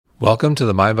Welcome to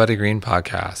the My Buddy Green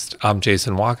podcast. I'm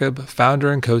Jason Wachob,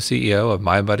 founder and co-CEO of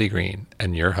My Buddy Green,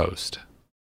 and your host.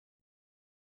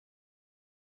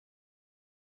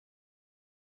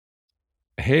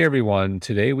 Hey everyone,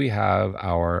 today we have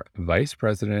our Vice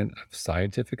President of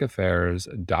Scientific Affairs,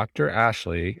 Dr.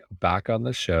 Ashley, back on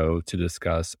the show to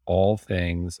discuss all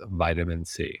things vitamin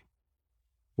C.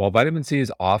 While vitamin C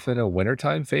is often a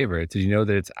wintertime favorite, did you know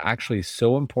that it's actually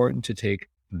so important to take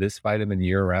this vitamin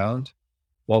year-round?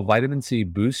 While vitamin C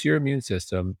boosts your immune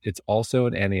system, it's also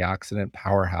an antioxidant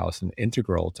powerhouse and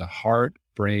integral to heart,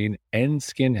 brain, and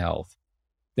skin health.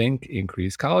 Think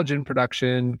increased collagen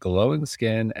production, glowing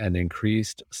skin, and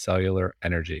increased cellular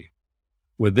energy.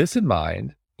 With this in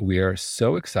mind, we are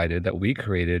so excited that we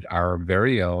created our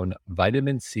very own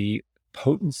Vitamin C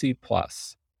Potency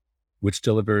Plus, which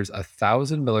delivers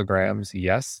 1,000 milligrams,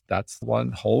 yes, that's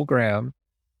 1 whole gram,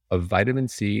 of vitamin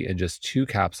C in just 2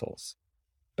 capsules.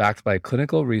 Backed by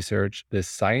clinical research, this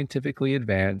scientifically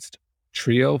advanced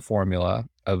trio formula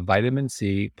of vitamin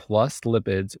C plus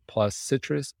lipids plus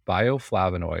citrus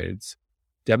bioflavonoids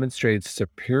demonstrates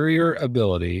superior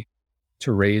ability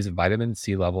to raise vitamin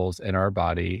C levels in our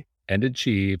body and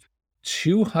achieve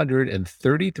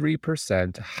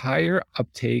 233% higher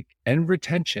uptake and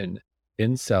retention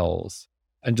in cells,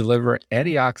 and deliver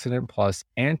antioxidant plus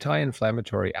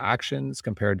anti-inflammatory actions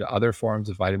compared to other forms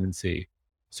of vitamin C.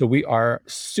 So we are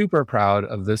super proud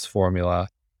of this formula.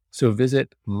 So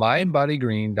visit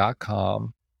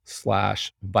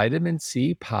mybodygreen.com/vitamin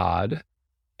C pod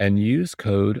and use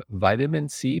code vitamin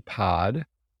C pod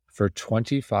for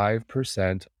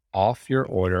 25% off your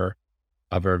order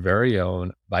of our very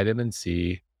own vitamin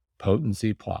C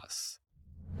Potency Plus.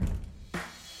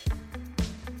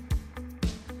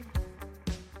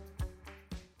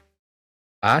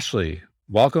 Ashley,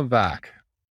 welcome back.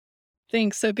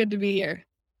 Thanks. So good to be here.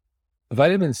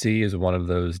 Vitamin C is one of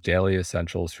those daily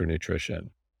essentials for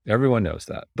nutrition. Everyone knows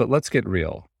that. But let's get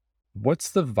real. What's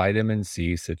the vitamin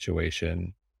C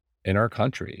situation in our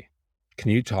country?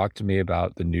 Can you talk to me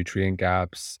about the nutrient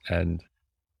gaps and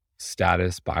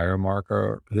status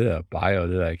biomarker?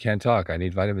 I can't talk. I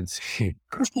need vitamin C.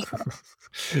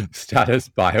 Status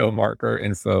biomarker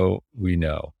info we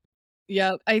know.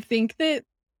 Yeah, I think that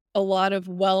a lot of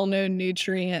well-known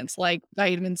nutrients like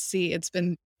vitamin C, it's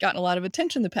been gotten a lot of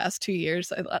attention the past 2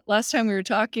 years. Last time we were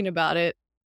talking about it,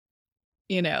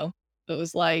 it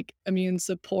was like immune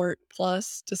support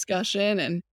plus discussion,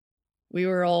 and we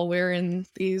were all wearing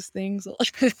these things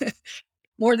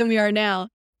more than we are now.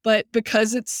 But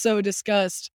because it's so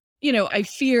discussed, I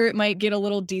fear it might get a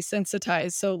little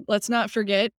desensitized. So let's not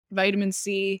forget vitamin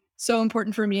C, so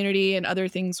important for immunity and other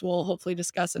things we'll hopefully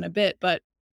discuss in a bit. But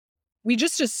we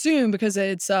just assume because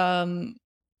it's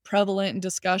prevalent in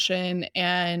discussion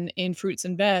and in fruits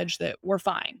and veg that we're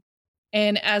fine.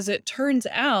 And as it turns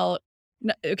out,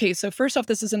 okay, so first off,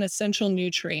 this is an essential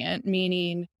nutrient,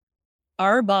 meaning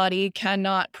our body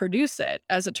cannot produce it.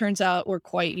 As it turns out, we're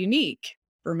quite unique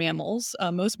for mammals.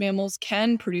 Most mammals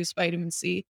can produce vitamin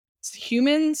C. It's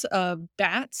humans,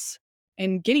 bats,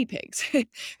 and guinea pigs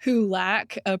who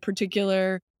lack a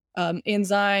particular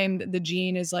enzyme. The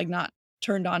gene is like not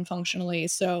turned on functionally.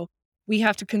 So we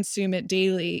have to consume it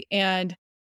daily. And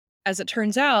as it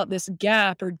turns out, this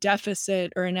gap or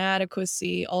deficit or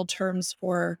inadequacy, all terms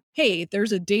for, hey,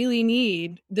 there's a daily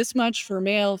need, this much for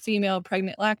male, female,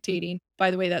 pregnant, lactating. By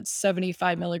the way, that's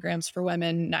 75 milligrams for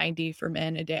women, 90 for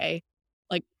men a day,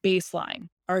 like baseline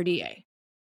RDA.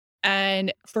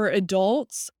 And for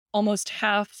adults, almost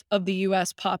half of the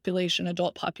US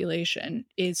adult population,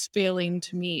 is failing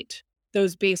to meet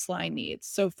those baseline needs.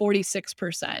 So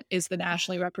 46% is the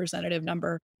nationally representative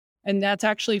number. And that's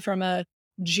actually from a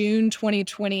June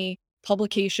 2020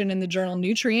 publication in the journal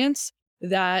Nutrients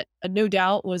that no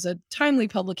doubt was a timely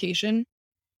publication.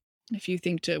 If you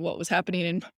think to what was happening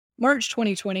in March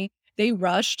 2020, they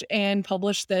rushed and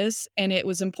published this. And it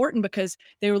was important because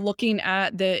they were looking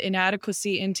at the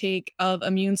inadequacy intake of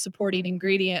immune supporting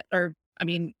ingredient,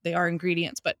 they are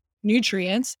ingredients, but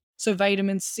nutrients. So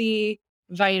vitamin C,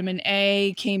 vitamin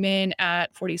A came in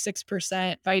at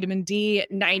 46%, vitamin D,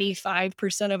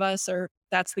 95% of us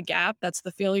that's the gap, that's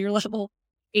the failure level,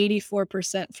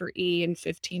 84% for E and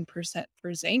 15%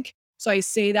 for zinc. So I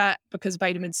say that because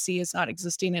vitamin C is not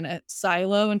existing in a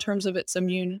silo in terms of its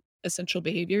immune essential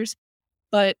behaviors,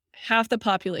 but half the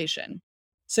population.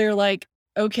 So you're like,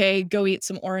 okay, go eat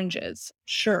some oranges.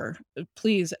 Sure,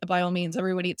 please, by all means,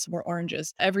 everyone eat some more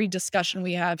oranges. Every discussion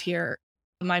we have here,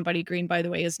 Mind Body Green, by the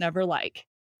way, is never like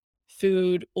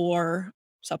food or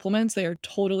supplements. They are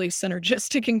totally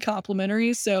synergistic and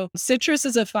complementary. So citrus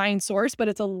is a fine source, but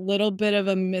it's a little bit of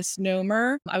a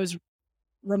misnomer. I was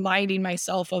reminding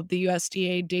myself of the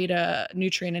USDA data,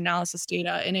 nutrient analysis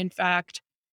data. And in fact,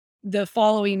 the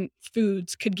following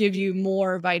foods could give you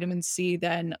more vitamin C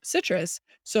than citrus.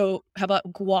 So, how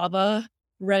about guava,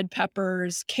 red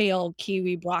peppers, kale,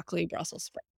 kiwi, broccoli, Brussels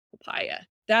sprout, papaya?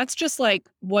 That's just like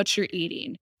what you're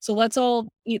eating. So, let's all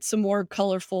eat some more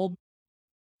colorful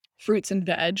fruits and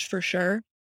veg for sure.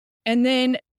 And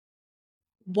then,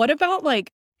 what about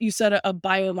like you said, a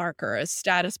biomarker, a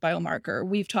status biomarker?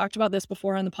 We've talked about this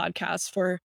before on the podcast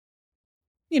for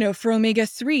omega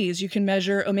 3s, you can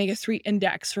measure omega 3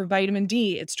 index. For vitamin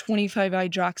D, it's 25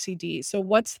 hydroxy D. So,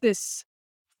 what's this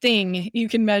thing you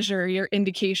can measure your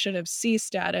indication of C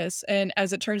status? And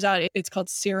as it turns out, it's called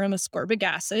serum ascorbic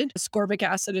acid. Ascorbic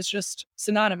acid is just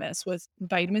synonymous with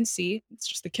vitamin C, it's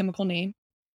just the chemical name.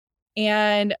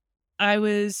 And I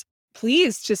was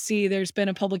pleased to see there's been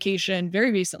a publication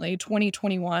very recently,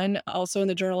 2021, also in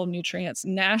the Journal of Nutrients,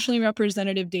 nationally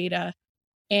representative data.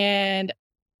 And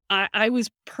I was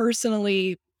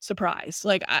personally surprised.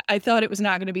 Like, I thought it was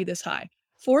not going to be this high.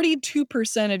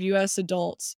 42% of US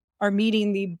adults are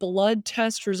meeting the blood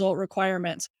test result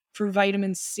requirements for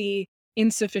vitamin C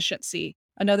insufficiency.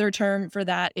 Another term for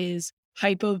that is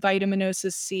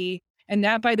hypovitaminosis C. And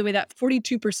that, by the way, that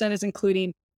 42% is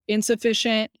including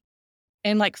insufficient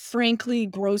and, like, frankly,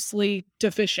 grossly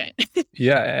deficient.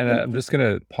 Yeah, and I'm just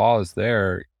gonna pause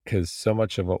there because so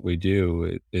much of what we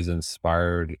do is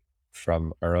inspired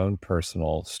from our own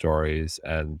personal stories.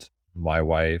 And my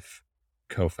wife,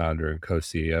 co-founder and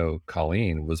co-CEO,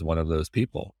 Colleen, was one of those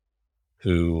people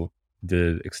who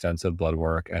did extensive blood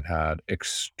work and had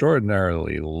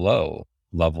extraordinarily low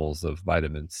levels of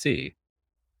vitamin C.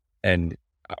 And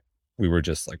we were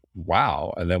just like,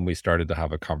 wow. And then we started to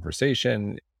have a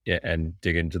conversation and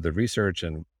dig into the research,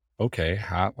 and okay,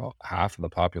 half of the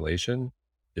population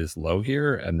is low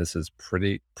here. And this is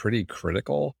pretty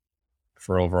critical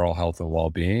for overall health and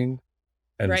well-being.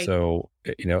 And Right. so,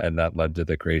 and that led to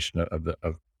the creation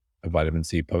of vitamin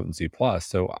C potency plus.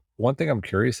 So one thing I'm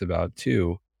curious about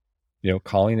too,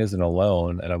 Colleen isn't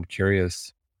alone. And I'm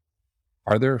curious,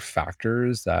 are there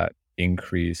factors that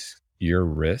increase your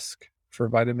risk for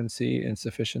vitamin C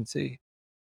insufficiency?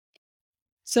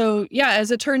 So, yeah,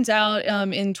 as it turns out,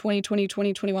 in 2020,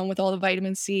 2021, with all the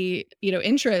vitamin C,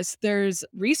 interest, there's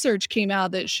research came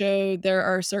out that showed there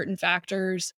are certain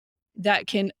factors that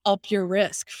can up your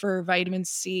risk for vitamin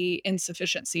C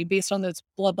insufficiency based on those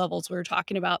blood levels we were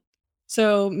talking about.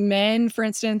 So, men, for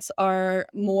instance, are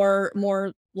more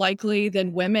likely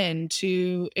than women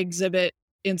to exhibit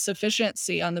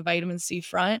insufficiency on the vitamin C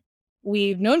front.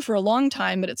 We've known for a long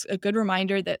time, but it's a good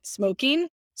reminder that smoking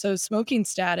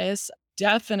status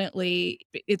definitely,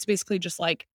 it's basically just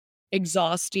like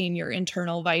exhausting your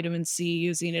internal vitamin C,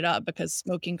 using it up, because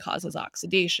smoking causes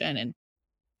oxidation, and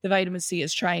the vitamin C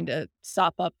is trying to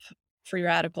sop up free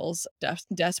radicals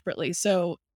desperately.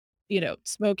 So,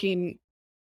 smoking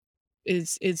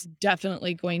is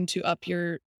definitely going to up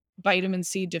your vitamin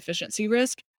C deficiency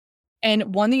risk.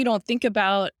 And one thing you don't think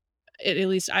about, at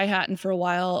least I hadn't for a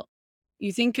while,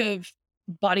 you think of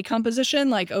body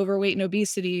composition, like overweight and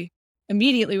obesity,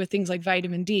 immediately with things like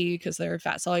vitamin D because they're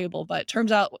fat soluble. But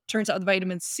turns out the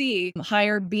vitamin C,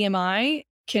 higher BMI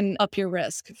can up your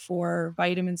risk for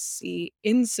vitamin C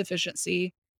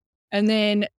insufficiency. And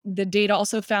then the data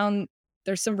also found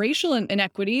there's some racial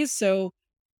inequities. So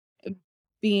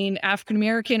being African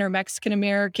American or Mexican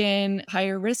American,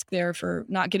 higher risk there for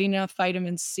not getting enough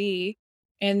vitamin C.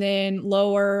 And then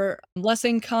less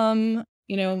income,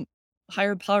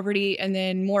 higher poverty, and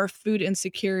then more food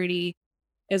insecurity,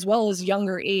 as well as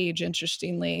younger age.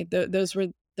 Interestingly, those were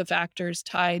the factors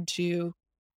tied to,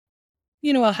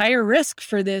 a higher risk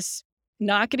for this,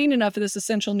 not getting enough of this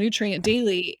essential nutrient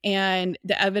daily, and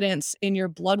the evidence in your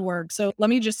blood work. So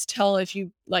let me just tell, if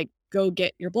you like go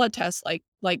get your blood test,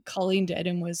 like Colleen did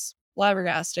and was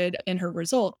flabbergasted in her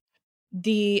result,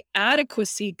 the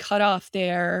adequacy cutoff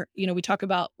there, we talk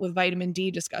about with vitamin D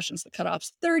discussions, the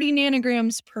cutoff's 30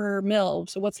 nanograms per mil.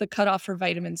 So what's the cutoff for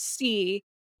vitamin C?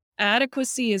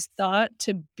 Adequacy is thought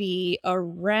to be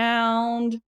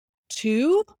around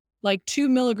 2, like 2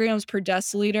 milligrams per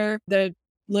deciliter. The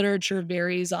literature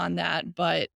varies on that,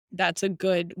 but that's a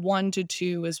good 1 to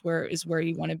 2 is where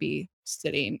you wanna be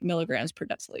sitting, milligrams per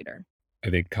deciliter. I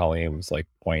think Colleen was like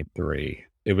point 0.3.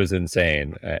 It was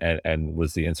insane, and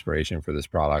was the inspiration for this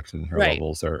product, and her Right.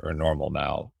 levels are normal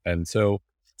now. And so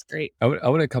It's great. I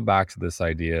want to come back to this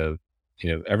idea of,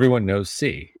 everyone knows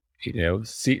C.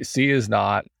 C is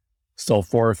not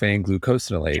sulforaphane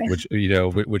glucosinolate, which,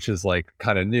 which is like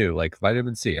kind of new, like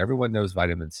vitamin C. Everyone knows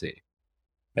vitamin C.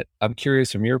 But I'm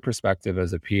curious, from your perspective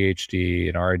as a PhD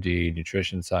and RD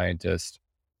nutrition scientist,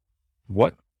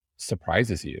 what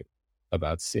surprises you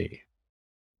about C?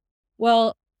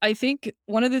 Well, I think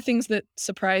one of the things that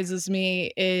surprises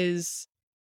me is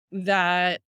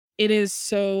that it is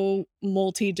so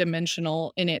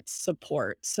multidimensional in its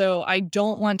support. So I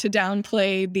don't want to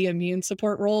downplay the immune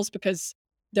support roles because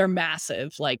they're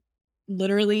massive. Like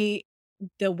literally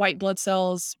the white blood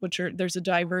cells, which are there's a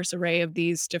diverse array of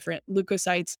these different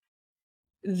leukocytes,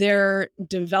 their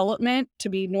development to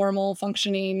be normal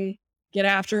functioning, get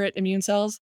after it immune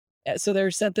cells. So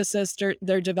their synthesis,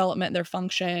 their development, their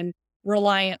function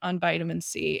reliant on vitamin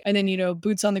C. And then,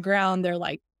 boots on the ground, they're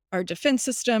like our defense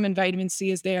system, and vitamin C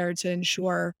is there to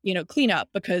ensure, cleanup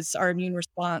because our immune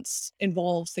response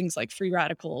involves things like free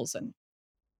radicals and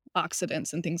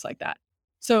oxidants and things like that.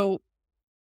 So,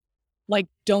 like,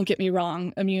 don't get me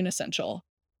wrong, immune essential.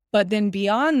 But then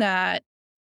beyond that,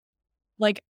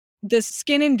 like, this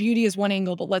skin and beauty is one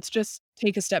angle, but let's just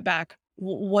take a step back.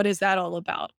 What is that all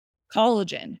about?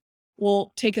 Collagen.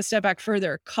 We'll take a step back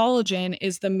further. Collagen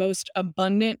is the most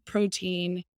abundant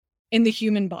protein in the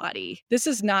human body. This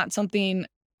is not something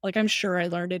like I'm sure I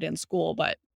learned it in school,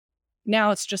 but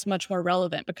now it's just much more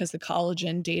relevant because the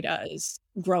collagen data is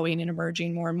growing and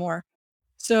emerging more and more.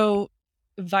 So,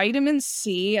 vitamin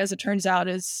C, as it turns out,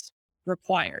 is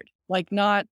required, like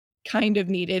not kind of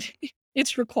needed.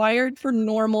 It's required for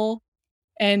normal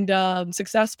and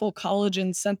successful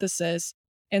collagen synthesis.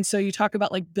 And so you talk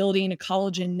about like building a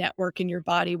collagen network in your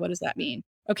body. What does that mean?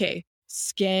 Okay,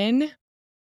 skin,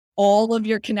 all of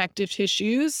your connective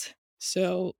tissues.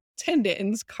 So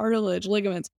tendons, cartilage,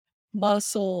 ligaments,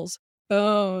 muscles,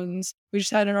 bones. We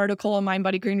just had an article on Mind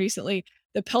Body Green recently.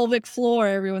 The pelvic floor,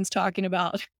 everyone's talking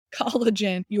about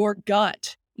collagen, your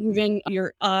gut, even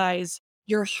your eyes,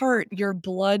 your heart, your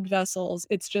blood vessels.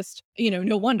 It's just,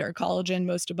 no wonder collagen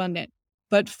most abundant.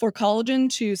 But for collagen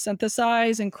to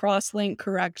synthesize and cross link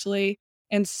correctly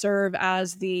and serve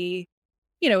as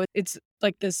it's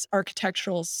like this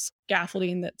architectural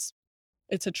scaffolding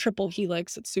it's a triple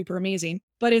helix. It's super amazing.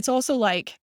 But it's also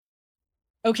like,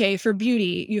 okay, for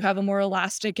beauty, you have a more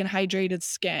elastic and hydrated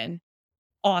skin.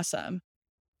 Awesome.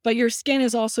 But your skin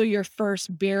is also your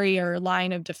first barrier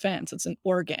line of defense. It's an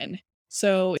organ.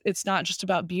 So it's not just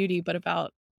about beauty, but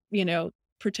about,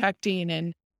 protecting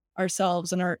and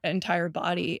ourselves and our entire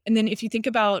body. And then if you think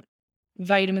about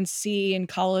vitamin C and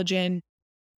collagen,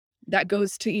 that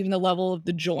goes to even the level of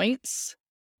the joints.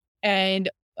 And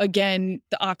again,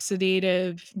 the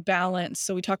oxidative balance.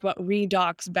 So we talk about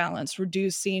redox balance,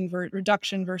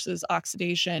 reduction versus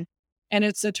oxidation. And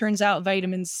it turns out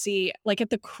vitamin C, like at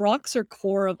the crux or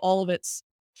core of all of its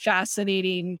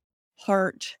fascinating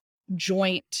heart,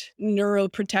 joint,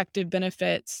 neuroprotective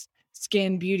benefits,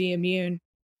 skin, beauty, immune,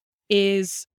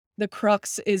 is the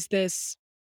crux is this,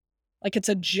 like it's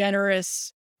a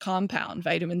generous compound,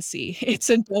 vitamin C. It's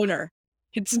a donor.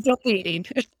 It's donating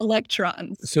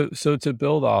electrons. So to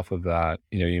build off of that,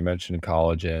 you mentioned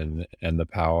collagen and the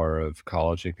power of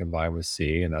collagen combined with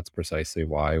C, and that's precisely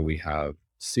why we have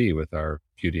C with our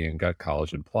Beauty and Gut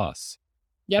Collagen Plus.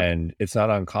 Yep. And it's not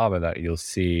uncommon that you'll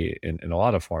see in a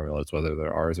lot of formulas, whether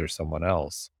they're ours or someone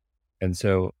else. And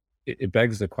so it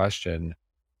begs the question,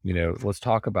 let's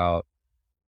talk about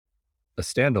a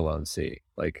standalone C.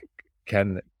 Like,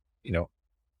 can, you know,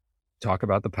 talk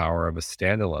about the power of a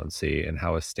standalone C and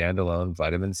how a standalone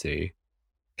vitamin C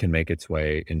can make its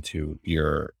way into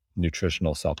your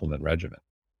nutritional supplement regimen.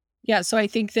 Yeah, so I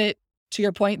think that to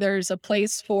your point, there's a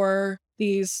place for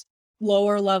these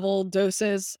lower level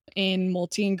doses in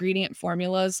multi-ingredient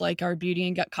formulas like our Beauty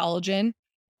and Gut Collagen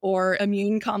or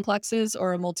immune complexes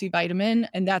or a multivitamin.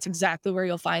 And that's exactly where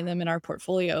you'll find them in our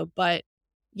portfolio. But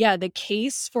yeah, the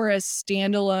case for a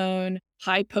standalone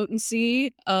high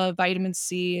potency of vitamin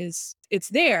C it's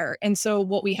there. And so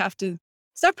what we have to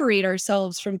separate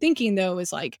ourselves from thinking though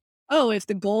is like, oh, if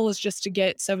the goal is just to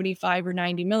get 75 or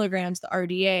 90 milligrams, the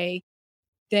RDA,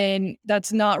 then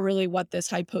that's not really what this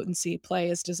high potency play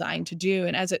is designed to do.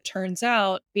 And as it turns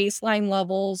out, baseline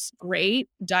levels, great.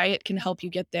 Diet can help you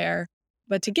get there.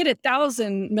 But to get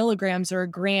 1,000 milligrams or a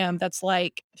gram, that's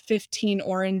like 15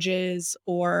 oranges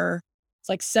or it's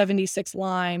like 76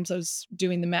 limes. I was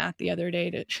doing the math the other day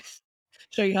to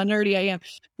show you how nerdy I am.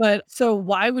 But so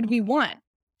why would we want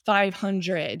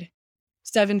 500?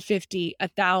 750,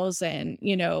 1,000,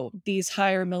 these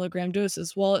higher milligram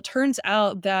doses. Well, it turns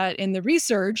out that in the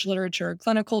research literature,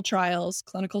 clinical trials,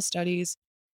 clinical studies,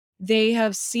 they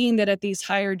have seen that at these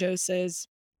higher doses,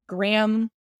 gram,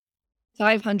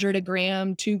 500 a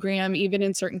gram, 2 gram, even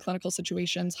in certain clinical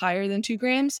situations, higher than 2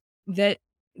 grams, that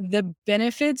the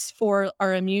benefits for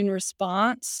our immune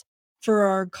response, for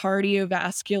our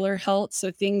cardiovascular health, so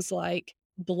things like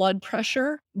blood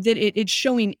pressure, that it's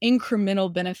showing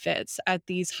incremental benefits at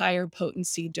these higher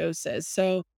potency doses.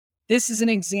 So this is an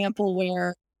example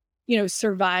where,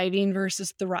 surviving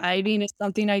versus thriving is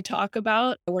something I talk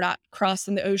about. We're not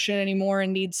crossing the ocean anymore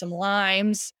and need some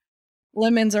lemons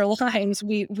or limes.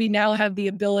 We now have the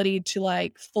ability to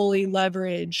like fully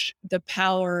leverage the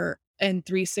power and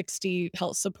 360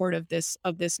 health support of this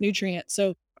nutrient.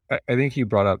 So I think you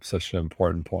brought up such an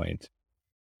important point.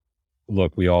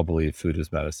 Look, we all believe food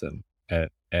is medicine,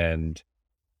 and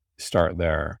start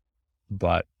there.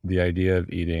 But the idea of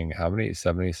eating how many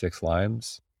 76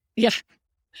 limes yeah,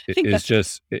 I think is that's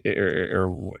just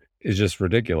is just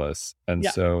ridiculous. And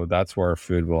yeah. so that's where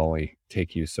food will only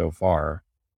take you so far.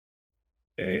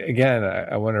 Again,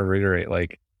 I want to reiterate,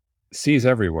 like, C's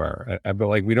everywhere, but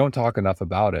like we don't talk enough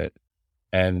about it.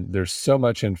 And there's so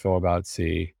much info about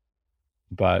C,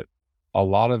 but a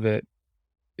lot of it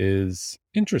is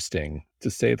interesting to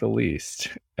say the least.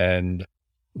 And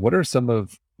what are some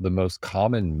of the most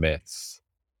common myths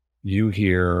you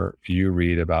hear, you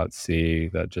read about C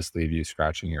that just leave you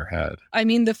scratching your head? I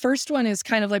mean, the first one is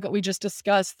kind of like what we just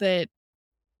discussed, that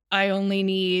I only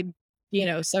need,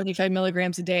 75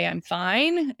 milligrams a day, I'm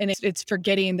fine. And it's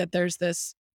forgetting that there's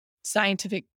this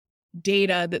scientific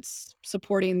data that's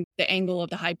supporting the angle of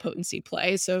the high potency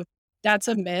play. So that's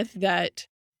a myth, that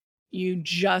you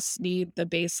just need the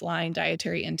baseline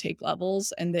dietary intake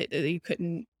levels and that you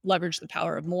couldn't leverage the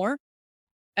power of more.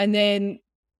 And then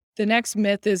the next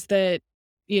myth is that,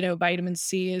 vitamin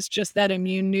C is just that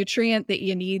immune nutrient that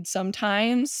you need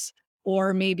sometimes,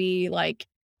 or maybe like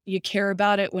you care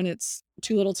about it when it's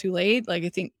too little too late. Like I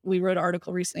think we wrote an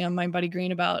article recently on Mind Body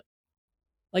Green about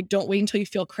like, don't wait until you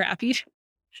feel crappy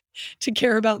to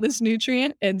care about this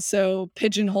nutrient. And so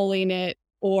pigeonholing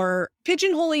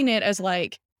it as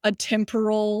like a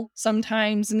temporal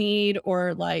sometimes need,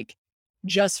 or like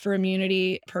just for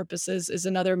immunity purposes, is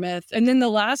another myth. And then the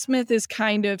last myth is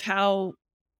kind of how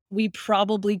we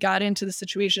probably got into the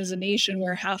situation as a nation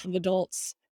where half of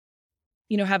adults,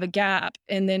 have a gap,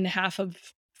 and then half of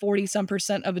 40 some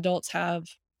percent of adults have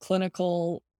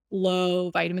clinical low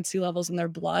vitamin C levels in their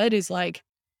blood, is like,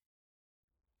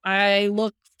 I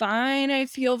look fine, I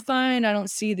feel fine, I don't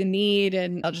see the need.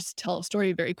 And I'll just tell a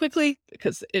story very quickly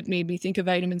because it made me think of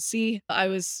vitamin C. I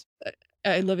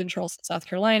live in Charleston, South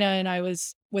Carolina, and I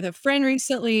was with a friend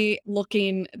recently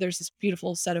there's this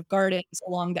beautiful set of gardens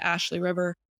along the Ashley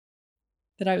River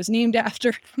that I was named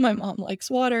after. My mom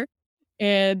likes water.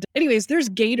 And anyways, there's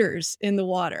gators in the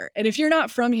water. And if you're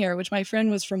not from here, which my friend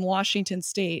was from Washington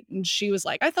State, and she was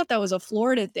like, I thought that was a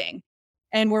Florida thing.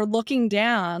 And we're looking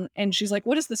down and she's like,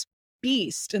 what is this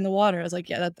beast in the water? I was like,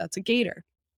 yeah, that's a gator.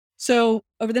 So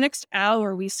over the next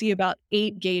hour, we see about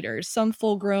 8 gators, some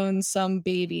full grown, some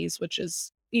babies, which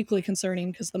is equally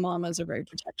concerning because the mamas are very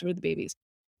protective of the babies.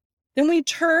 Then we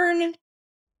turn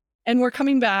and we're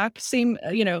coming back, same,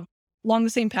 along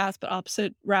the same path, but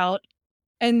opposite route.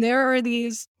 And there are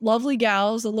these lovely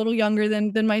gals, a little younger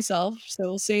than myself, so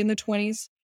we'll say in the 20s,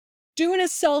 doing a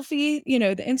selfie.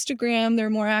 The Instagram,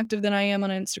 they're more active than I am on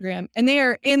Instagram, and they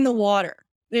are in the water.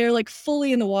 They're like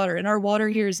fully in the water, and our water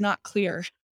here is not clear.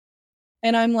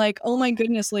 And I'm like, oh my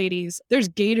goodness, ladies, there's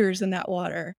gators in that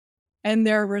water. And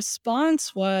their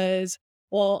response was,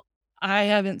 well, I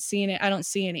haven't seen it. I don't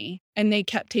see any. And they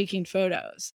kept taking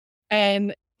photos.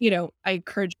 And, I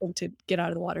encouraged them to get out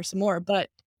of the water some more. But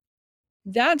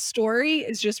that story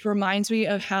just reminds me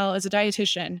of how, as a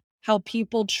dietitian, how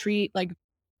people treat like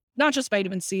not just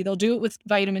vitamin C, they'll do it with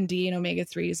vitamin D and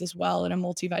omega-3s as well, and a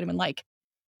multivitamin. Like,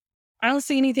 I don't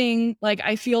see anything, like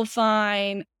I feel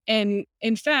fine. And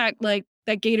in fact, like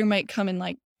that gator might come and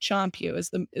like chomp you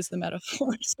is the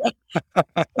metaphor. So,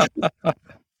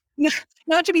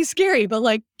 not to be scary, but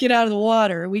like get out of the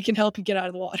water. We can help you get out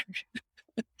of the water.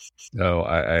 No,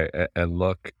 and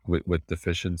look, with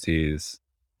deficiencies,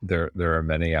 there are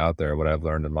many out there. What I've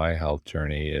learned in my health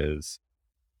journey is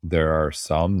there are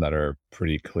some that are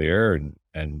pretty clear,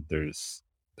 and there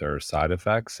are side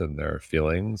effects and there are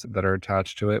feelings that are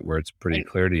attached to it where it's pretty Right.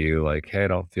 clear to you, like, hey, I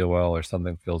don't feel well or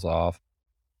something feels off.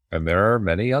 And there are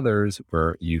many others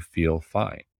where you feel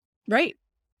fine. Right.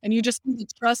 And you just need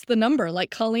to trust the number.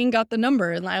 Like Colleen got the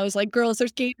number and I was like, girls,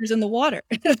 there's gators in the water.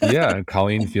 Yeah, and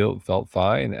Colleen felt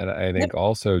fine, and I Yep. think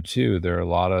also too, there are a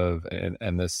lot of,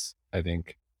 and this, I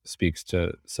think, speaks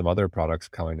to some other products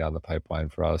coming down the pipeline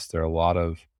for us. There are a lot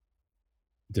of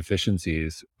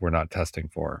deficiencies we're not testing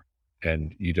for,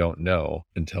 and you don't know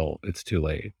until it's too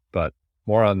late, but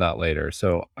more on that later.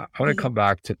 So I wanna Mhm. come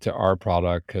back to our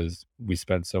product because we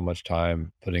spent so much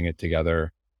time putting it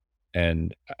together,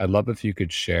 and I'd love if you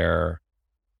could share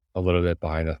a little bit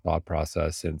behind the thought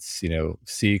process since,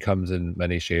 C comes in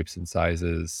many shapes and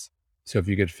sizes. So if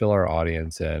you could fill our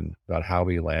audience in about how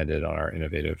we landed on our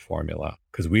innovative formula,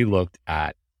 because we looked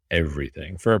at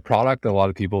everything for a product that a lot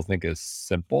of people think is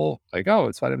simple, like, oh,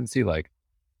 it's vitamin C. Like,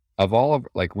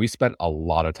 we spent a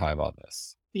lot of time on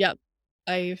this. Yep.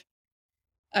 I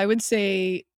I would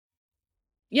say,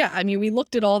 yeah, I mean, we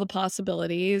looked at all the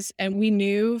possibilities and we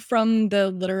knew from the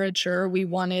literature we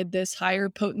wanted this higher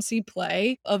potency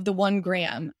play of the 1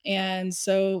 gram. And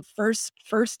so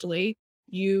firstly,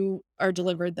 you are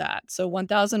delivered that. So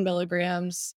 1000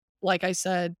 milligrams, like I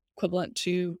said, equivalent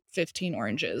to 15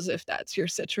 oranges, if that's your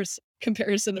citrus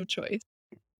comparison of choice.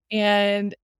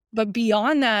 And but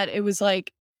beyond that, it was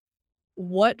like,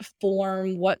 what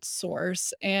form, what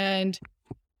source, and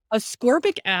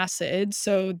ascorbic acid,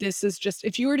 so this is just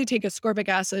if you were to take ascorbic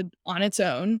acid on its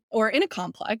own or in a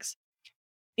complex,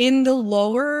 in the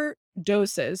lower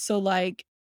doses, so like,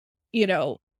 you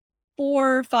know,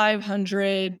 4,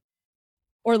 500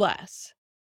 or less,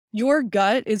 your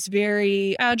gut is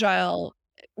very agile,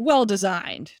 well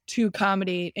designed to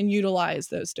accommodate and utilize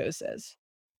those doses.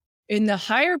 In the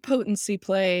higher potency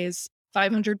plays,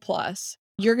 500 plus,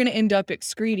 you're gonna end up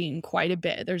excreting quite a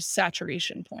bit. There's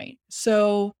saturation point.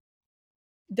 So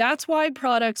that's why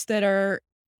products that are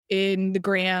in the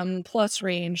gram plus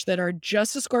range that are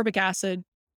just ascorbic acid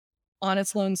on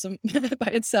its lonesome by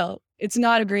itself, it's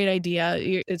not a great idea.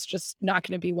 It's just not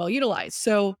going to be well utilized.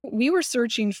 So we were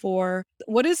searching for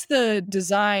what is the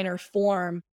design or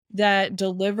form that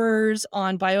delivers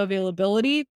on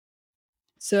bioavailability.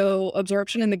 So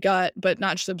absorption in the gut, but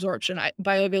not just absorption.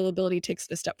 Bioavailability takes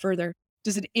it a step further.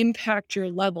 Does it impact your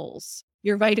levels,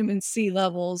 your vitamin C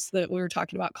levels that we were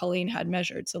talking about Colleen had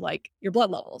measured? So like your blood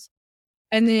levels.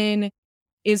 And then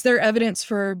is there evidence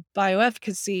for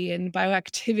bioefficacy and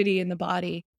bioactivity in the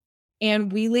body?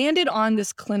 And we landed on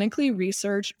this clinically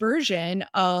researched version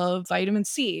of vitamin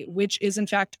C, which is in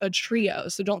fact a trio.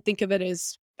 So don't think of it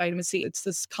as vitamin C. It's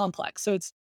this complex. So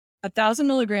it's 1000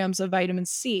 milligrams of vitamin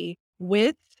C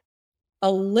with a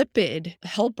lipid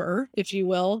helper, if you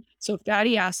will. So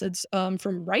fatty acids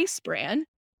from rice bran,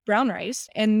 brown rice,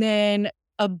 and then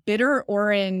a bitter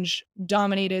orange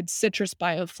dominated citrus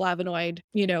bioflavonoid.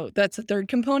 That's the third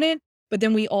component. But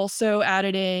then we also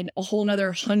added in a whole nother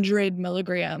 100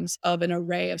 milligrams of an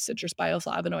array of citrus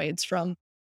bioflavonoids from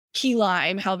key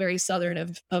lime, how very southern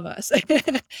of us.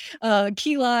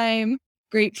 Key lime,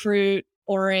 grapefruit,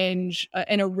 orange,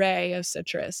 an array of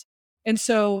citrus. And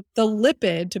so the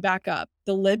lipid, to back up,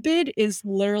 the lipid is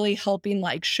literally helping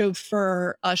like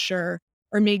chauffeur, usher,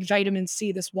 or make vitamin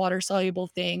C, this water soluble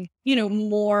thing,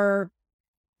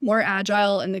 more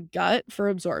agile in the gut for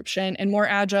absorption and more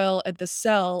agile at the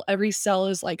cell. Every cell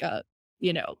is like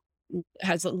you know,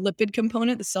 has a lipid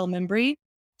component, the cell membrane.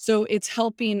 So it's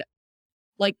helping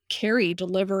like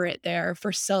deliver it there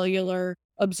for cellular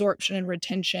absorption and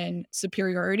retention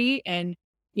superiority. And,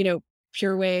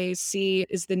 Pure Whey C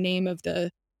is the name of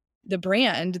the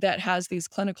brand that has these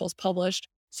clinicals published.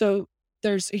 So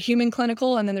there's a human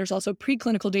clinical and then there's also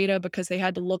preclinical data because they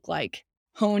had to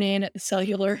hone in at the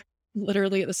cellular,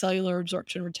 literally at the cellular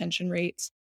absorption retention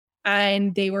rates.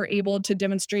 And they were able to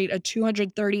demonstrate a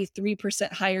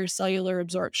 233% higher cellular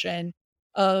absorption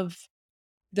of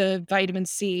the vitamin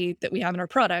C that we have in our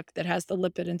product that has the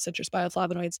lipid and citrus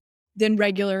bioflavonoids than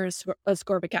regular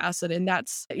ascorbic acid. And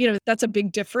that's a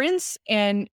big difference.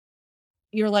 And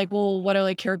you're like, well, what do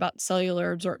I care about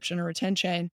cellular absorption or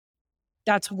retention?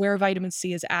 That's where vitamin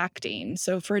C is acting.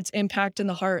 So for its impact in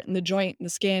the heart and the joint and the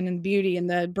skin and beauty and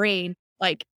the brain,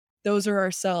 like those are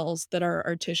our cells that are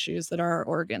our tissues, that are our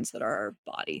organs, that are our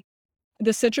body.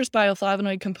 The citrus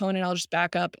bioflavonoid component, I'll just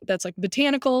back up. That's like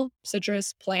botanical,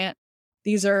 citrus, plant.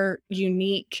 These are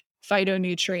unique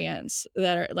phytonutrients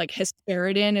that are like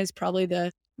hesperidin is probably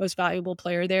the most valuable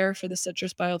player there for the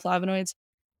citrus bioflavonoids.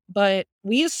 But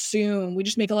we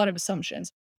just make a lot of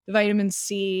assumptions. The vitamin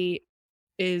C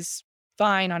is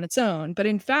fine on its own, but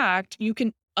in fact, you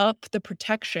can up the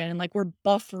protection, like we're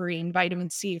buffering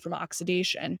vitamin C from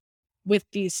oxidation with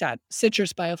these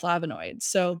citrus bioflavonoids.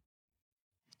 So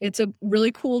it's a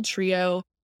really cool trio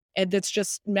and that's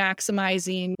just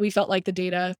maximizing. We felt like the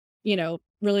data,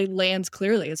 really lands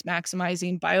clearly. It's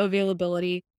maximizing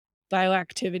bioavailability,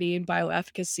 bioactivity, and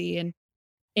bioefficacy. And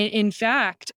in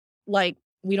fact, like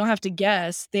we don't have to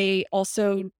guess, they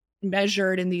also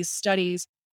measured in these studies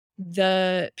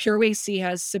the Pure Whey C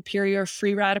has superior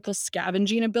free radical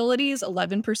scavenging abilities,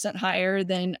 11% higher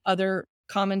than other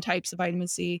common types of vitamin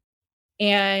C.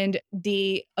 And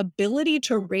the ability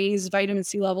to raise vitamin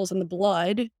C levels in the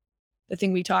blood, the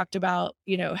thing we talked about,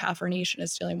 half our nation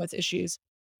is dealing with issues.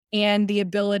 and the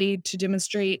ability to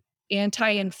demonstrate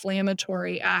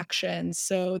anti-inflammatory actions.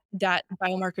 So that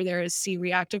biomarker there is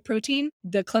C-reactive protein.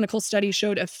 The clinical study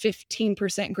showed a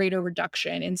 15% greater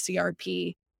reduction in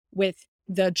CRP with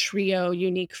the trio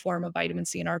unique form of vitamin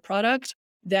C in our product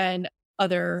than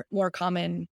other more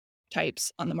common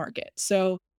types on the market.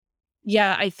 So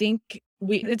yeah, I think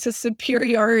it's a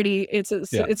superiority. Yeah.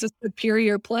 It's a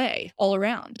superior play all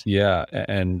around. Yeah.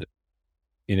 And,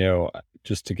 you know,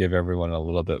 just to give everyone a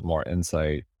little bit more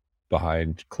insight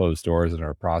behind closed doors in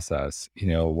our process,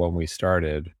 when we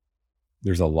started,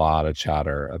 there's a lot of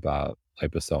chatter about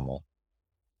liposomal.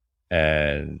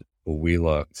 And we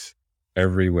looked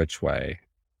every which way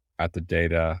at the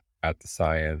data, at the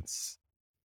science,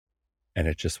 and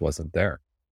it just wasn't there.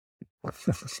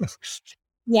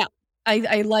 Yeah.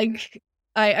 I like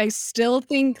I still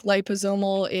think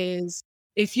liposomal is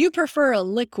if you prefer a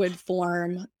liquid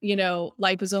form,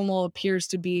 liposomal appears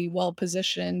to be well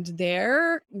positioned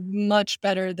there, much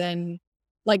better than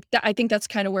like that. I think that's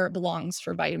kind of where it belongs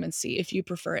for vitamin C if you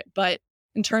prefer it. But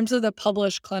in terms of the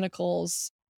published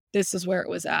clinicals, this is where it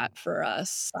was at for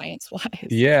us science wise.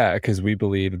 Yeah, because we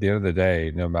believe at the end of the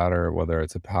day, no matter whether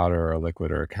it's a powder or a liquid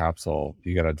or a capsule,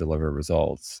 you got to deliver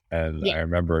results. And Yeah. I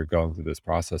remember going through this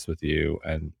process with you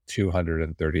and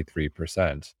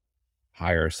 233%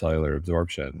 higher cellular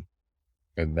absorption,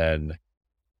 and then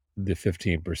the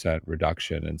 15%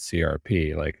 reduction in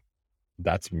CRP. Like,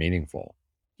 that's meaningful.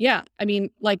 Yeah, I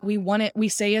mean, like, we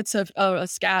say it's a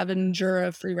scavenger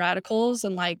of free radicals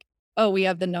and, like, oh, we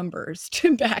have the numbers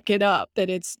to back it up that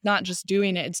it's not just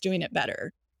doing it, it's doing it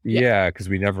better. Yeah, Yeah, because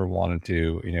we never wanted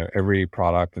to, every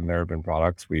product, and there have been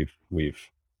products we've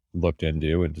looked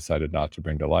into and decided not to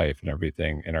bring to life, and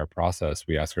everything in our process,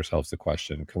 we ask ourselves the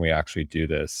question, can we actually do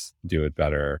this, do it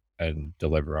better, and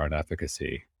deliver on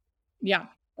efficacy? yeah,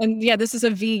 and yeah, this is a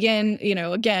vegan,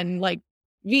 again, like,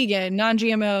 vegan,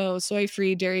 non-GMO,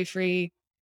 soy-free, dairy-free,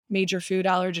 major food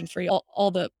allergen-free,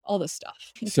 all the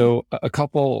stuff. So a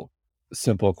couple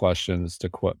simple questions to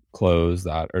close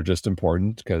that are just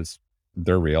important because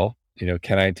they're real.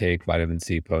 Can I take vitamin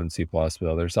C potency plus with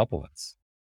other supplements?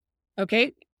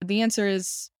 Okay. The answer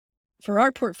is for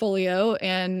our portfolio,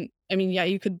 and I mean, yeah,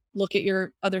 you could look at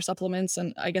your other supplements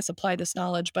and I guess apply this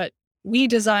knowledge, but we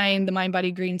designed the Mind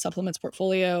Body Green supplements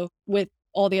portfolio with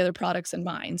all the other products in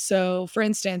mind. So, for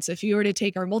instance, if you were to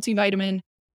take our multivitamin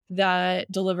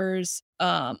that delivers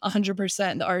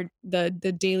 100%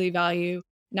 the daily value,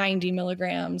 90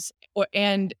 milligrams,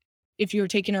 and if you were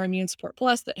taking our Immune Support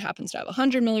Plus that happens to have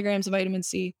 100 milligrams of vitamin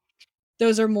C,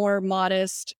 those are more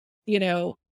modest, you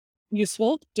know,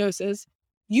 useful doses,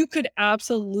 you could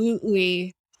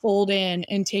absolutely fold in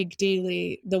and take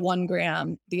daily the 1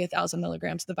 gram, the 1,000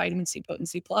 milligrams, the vitamin C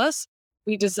potency plus.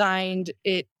 We designed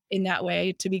it in that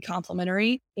way to be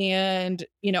complementary. And,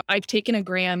 I've taken a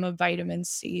gram of vitamin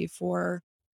C for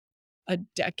a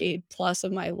decade plus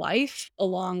of my life,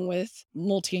 along with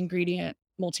multi-ingredient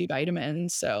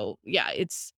multivitamins. So yeah,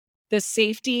 it's the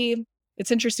safety.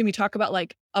 It's interesting. We talk about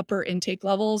like upper intake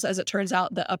levels. As it turns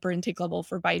out, the upper intake level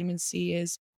for vitamin C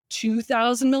is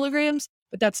 2,000 milligrams,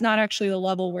 but that's not actually the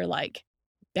level where like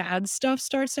bad stuff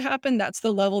starts to happen. That's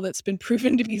the level that's been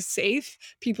proven to be safe.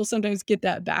 People sometimes get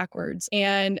that backwards.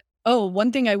 And oh,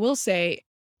 one thing I will say,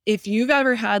 if you've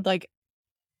ever had like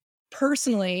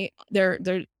personally, they're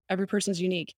every person's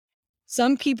unique.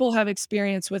 Some people have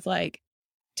experience with, like,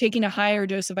 taking a higher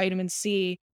dose of vitamin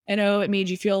C and, oh, it made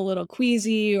you feel a little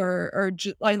queasy or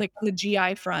like, on the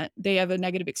GI front, they have a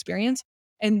negative experience,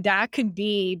 and that could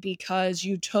be because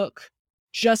you took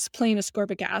just plain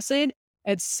ascorbic acid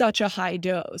at such a high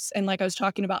dose, and like I was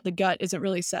talking about, the gut isn't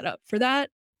really set up for that,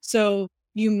 so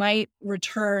you might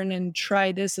return and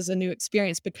try this as a new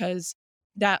experience because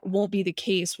that won't be the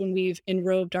case when we've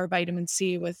enrobed our vitamin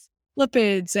C with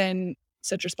lipids and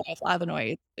citrus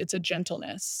bioflavonoid. It's a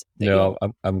gentleness that No,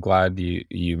 you'll I'm glad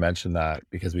you mentioned that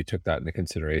because we took that into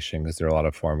consideration because there are a lot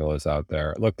of formulas out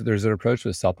there. Look, there's an approach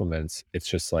with supplements. It's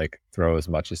just like throw as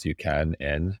much as you can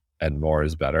in, and more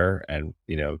is better. And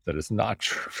that is not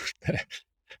true.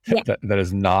 yeah, That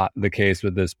is not the case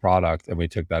with this product. And we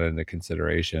took that into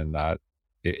consideration that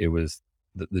it was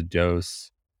the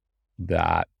dose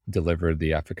that delivered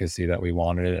the efficacy that we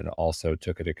wanted, and also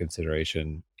took into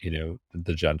consideration,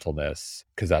 the gentleness,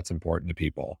 because that's important to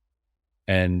people.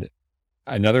 And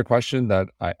another question that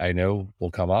I know will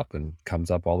come up and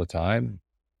comes up all the time,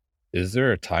 is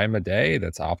there a time of day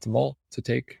that's optimal to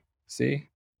take C?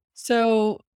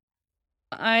 so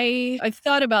I've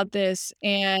thought about this,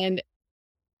 and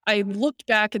I looked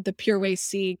back at the Pure Whey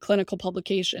C clinical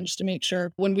publication just to make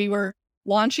sure. When we were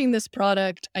launching this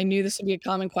product, I knew this would be a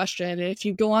common question. If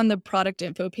you go on the product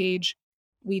info page,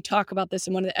 we talk about this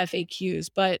in one of the FAQs,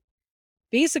 but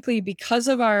basically, because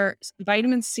of our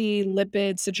vitamin C,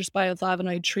 lipid, citrus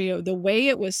bioflavonoid trio, the way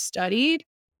it was studied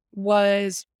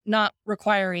was not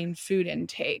requiring food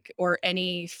intake or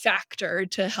any factor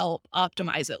to help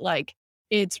optimize it. Like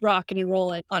it's rocking and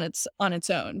rolling on its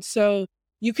own. So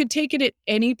you could take it at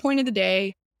any point of the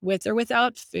day with or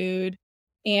without food,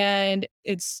 and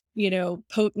it's,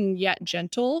 potent yet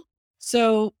gentle.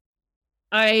 So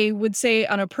I would say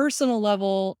on a personal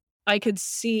level, I could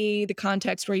see the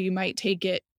context where you might take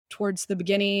it towards the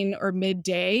beginning or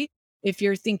midday if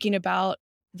you're thinking about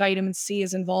vitamin C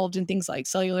is involved in things like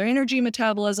cellular energy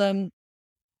metabolism,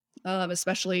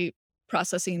 especially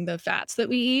processing the fats that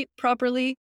we eat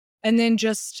properly. And then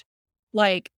just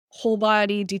like whole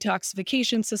body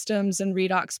detoxification systems and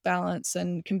redox balance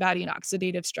and combating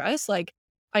oxidative stress. Like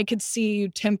I could see you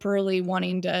temporarily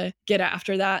wanting to get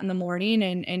after that in the morning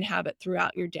and have it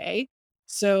throughout your day.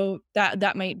 So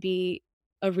that might be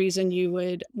a reason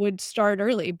you would start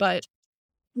early, but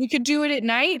you could do it at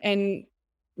night and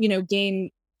gain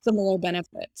similar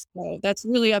benefits. So that's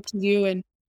really up to you. And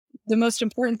the most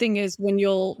important thing is when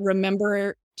you'll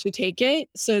remember to take it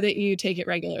so that you take it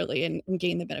regularly and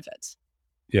gain the benefits.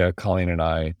 Yeah, Colleen and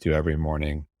I do every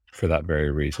morning for that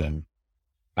very reason.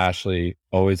 Ashley,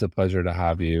 always a pleasure to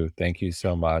have you. Thank you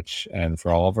so much. And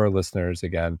for all of our listeners,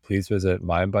 again, please visit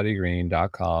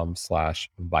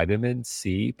mindbodygreen.com/vitamin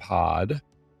C pod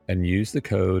and use the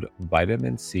code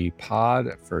vitamin C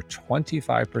pod for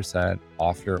 25%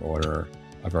 off your order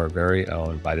of our very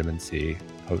own vitamin C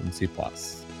Potency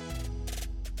Plus.